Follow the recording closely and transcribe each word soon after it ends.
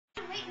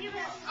Okay,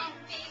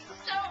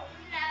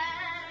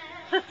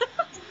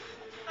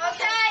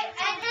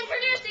 and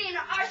introducing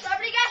our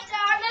celebrity guest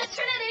star, Miss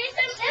Trinity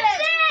Simpson,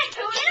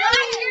 who is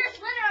last year's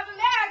winner of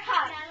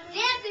America,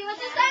 Dancing with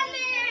the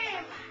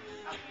Sunbeam.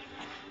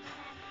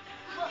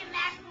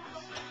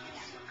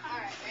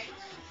 Alright, ready?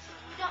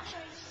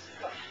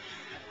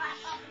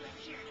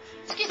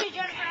 Excuse me,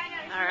 Jennifer, I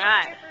gotta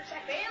Alright. for a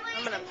second.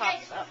 I'm going to pop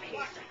this up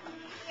here.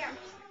 Here.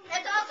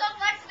 It's also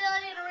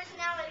flexibility and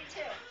originality,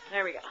 too.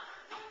 There we go.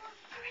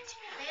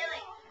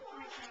 Bailey,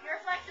 your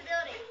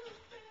flexibility.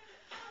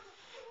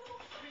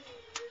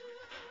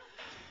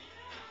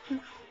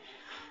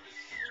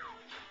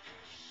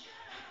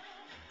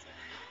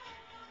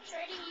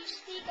 Trinity, you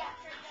speak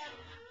after them.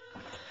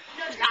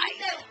 No, Trinity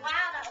said,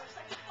 wow, that looks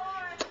like a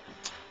car.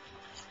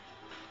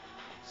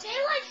 Say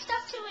like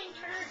stuff to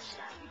encourage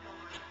stuff.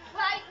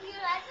 Like, you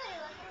actually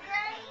looking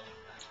great.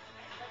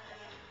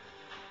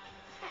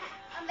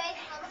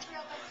 Amazing, that looks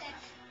realistic.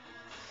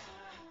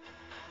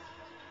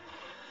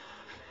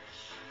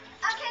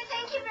 Okay,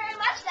 thank you very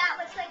much. That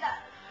looks like a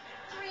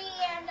 3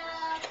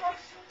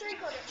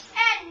 3/4.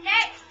 And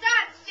next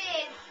up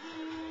is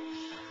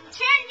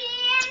Trinity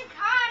and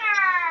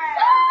Connor.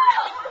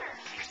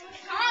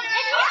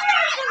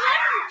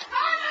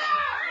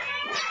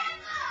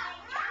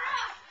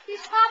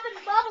 He's popping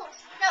bubbles.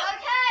 No,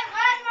 okay,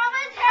 one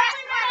moment.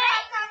 Connor,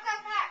 right?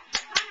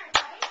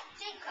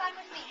 Jake, come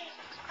with me.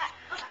 Okay.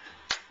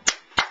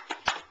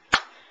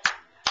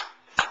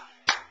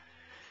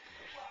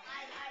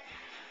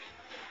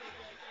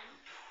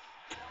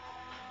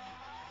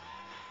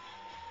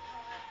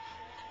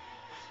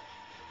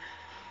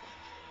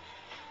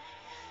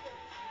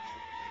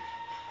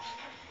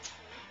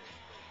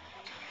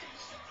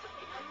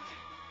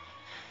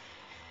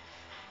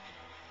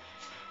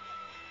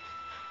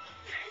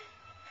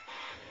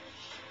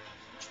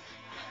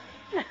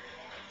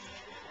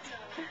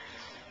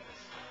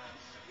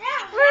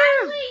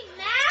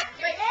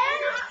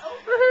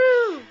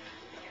 Woohoo!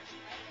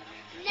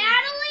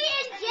 Natalie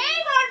and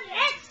Gabe are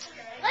next.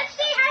 Let's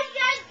see how you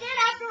guys did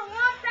after a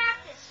long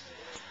practice.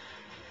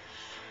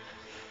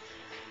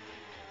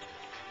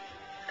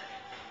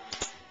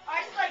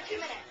 Ours is like 2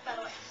 minutes, by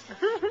the way.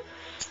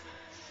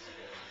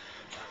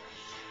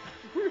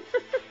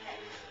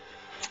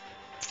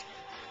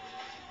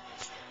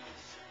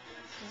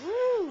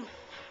 Woo!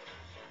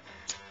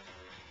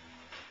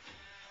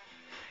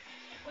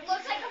 Which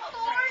looks like a 4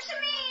 to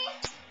me.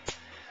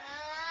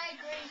 I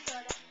agree,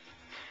 soda.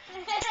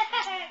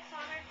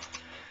 Connor.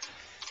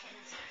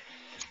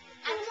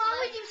 And while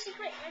we do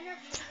secret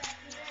interviews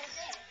after this.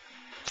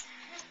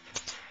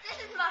 This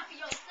is not for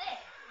your say.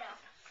 No.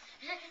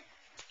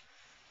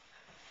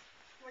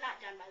 We're not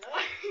done, by the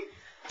way.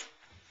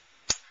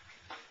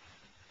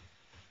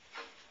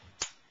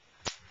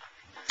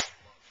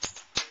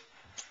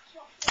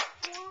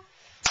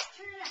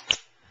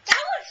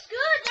 That looks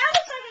good. That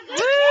looks like a good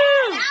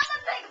Woo! That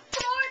looks like a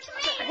 4 to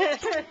me.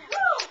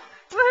 Woo!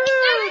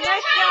 Woohoo!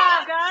 Nice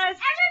job, guys.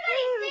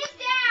 Everybody sit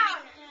down.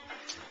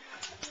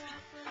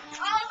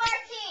 All of our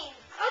teams.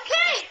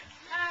 Okay.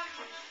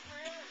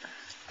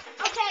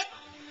 Okay.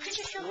 Could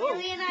you show Whoa.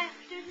 me and I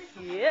do this?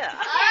 Yeah.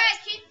 All right.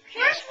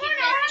 First one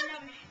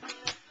on.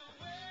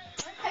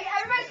 Okay,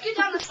 everybody scoot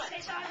down this way.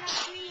 Okay, so I have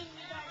green.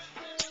 You guys.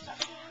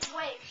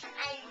 Wait.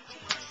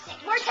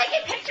 We're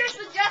taking pictures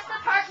with just the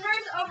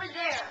partners over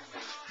there.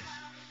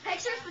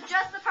 Pictures with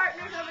just the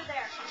partners over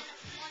there.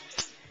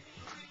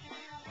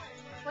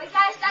 Wait,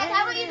 guys, how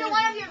about you do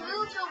one of your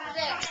moves over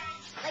there?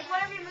 Like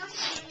one of your moves.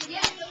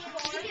 Yeah.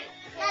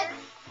 Guys,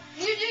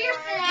 you do your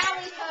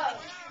finale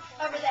pose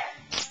over there.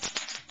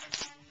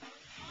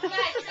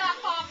 Guys, stop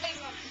popping.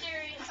 I'm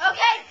serious.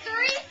 Okay,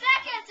 3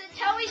 seconds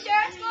until we share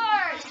our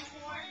scores.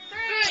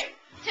 3,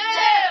 2,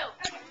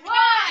 1.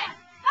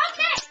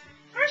 Okay.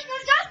 First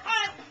one's up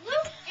on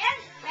Luke and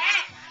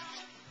Matt.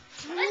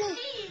 Let's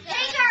see.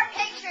 Take our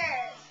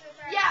pictures.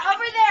 Yeah,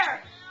 over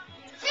there.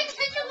 Take a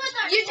picture with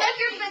us. You took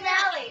your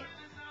finale.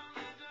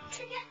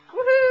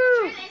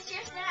 Woohoo! It's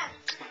your snap.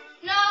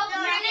 No,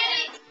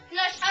 Trinity.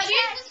 No,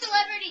 she's the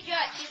celebrity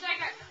judge. She's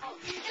like our coach.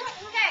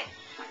 Okay.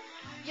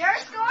 Your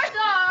scores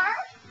are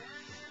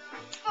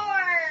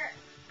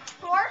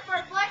for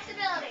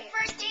flexibility.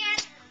 For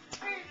dance,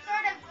 for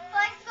sort of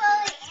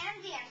flexibility and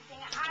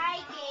dancing,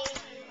 I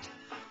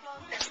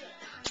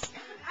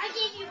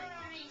gave you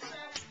 3, so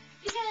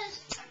because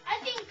I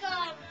think so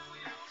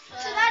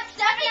that's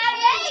 7 out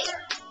of 8.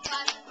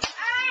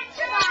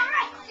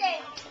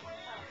 Interesting.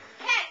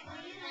 10.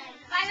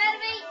 5 out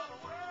of 8.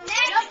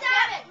 Next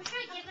up. We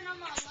should have given them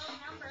a low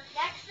number.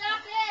 Next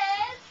up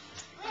is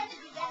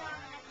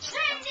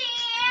Trinity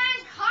and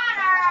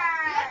Connor.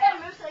 You have to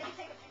move so they can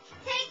take a picture.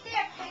 Take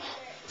their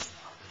pictures.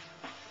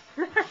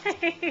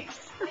 Nice.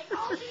 Wait,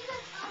 I'll do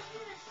this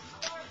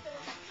star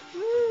thing.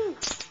 Woo!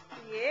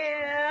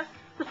 Yeah.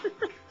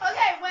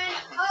 Okay,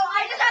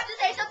 I just have to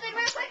say something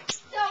real quick.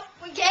 So,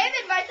 when Gabe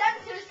invites us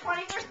to his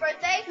 21st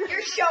birthday,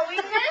 you're showing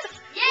this?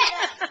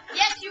 Yes.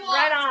 Yes, you are.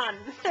 Right on.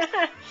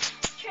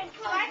 Trin,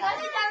 can I go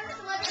sit down with the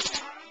celebrity?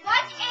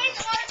 What is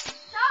our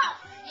stuff?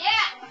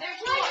 Yeah,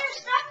 there's more. Your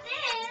stuff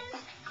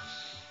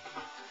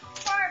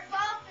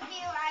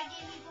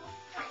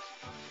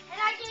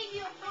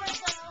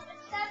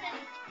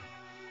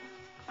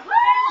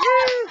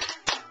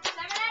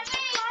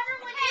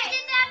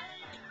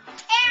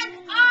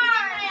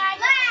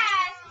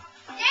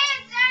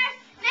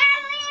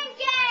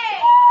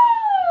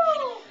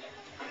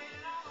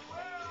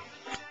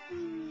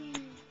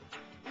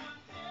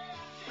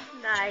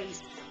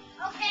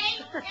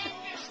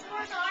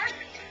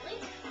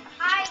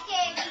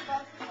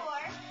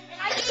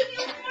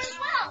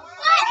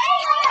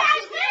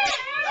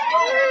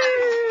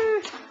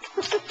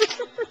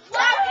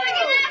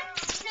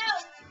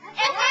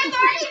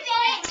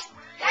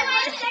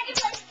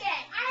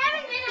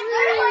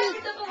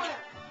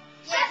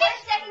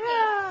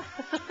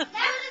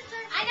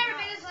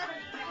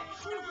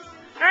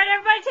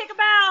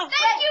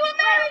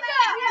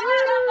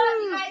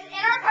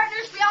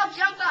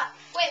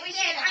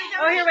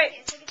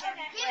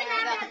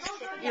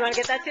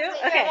get that too?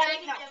 Okay.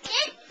 No.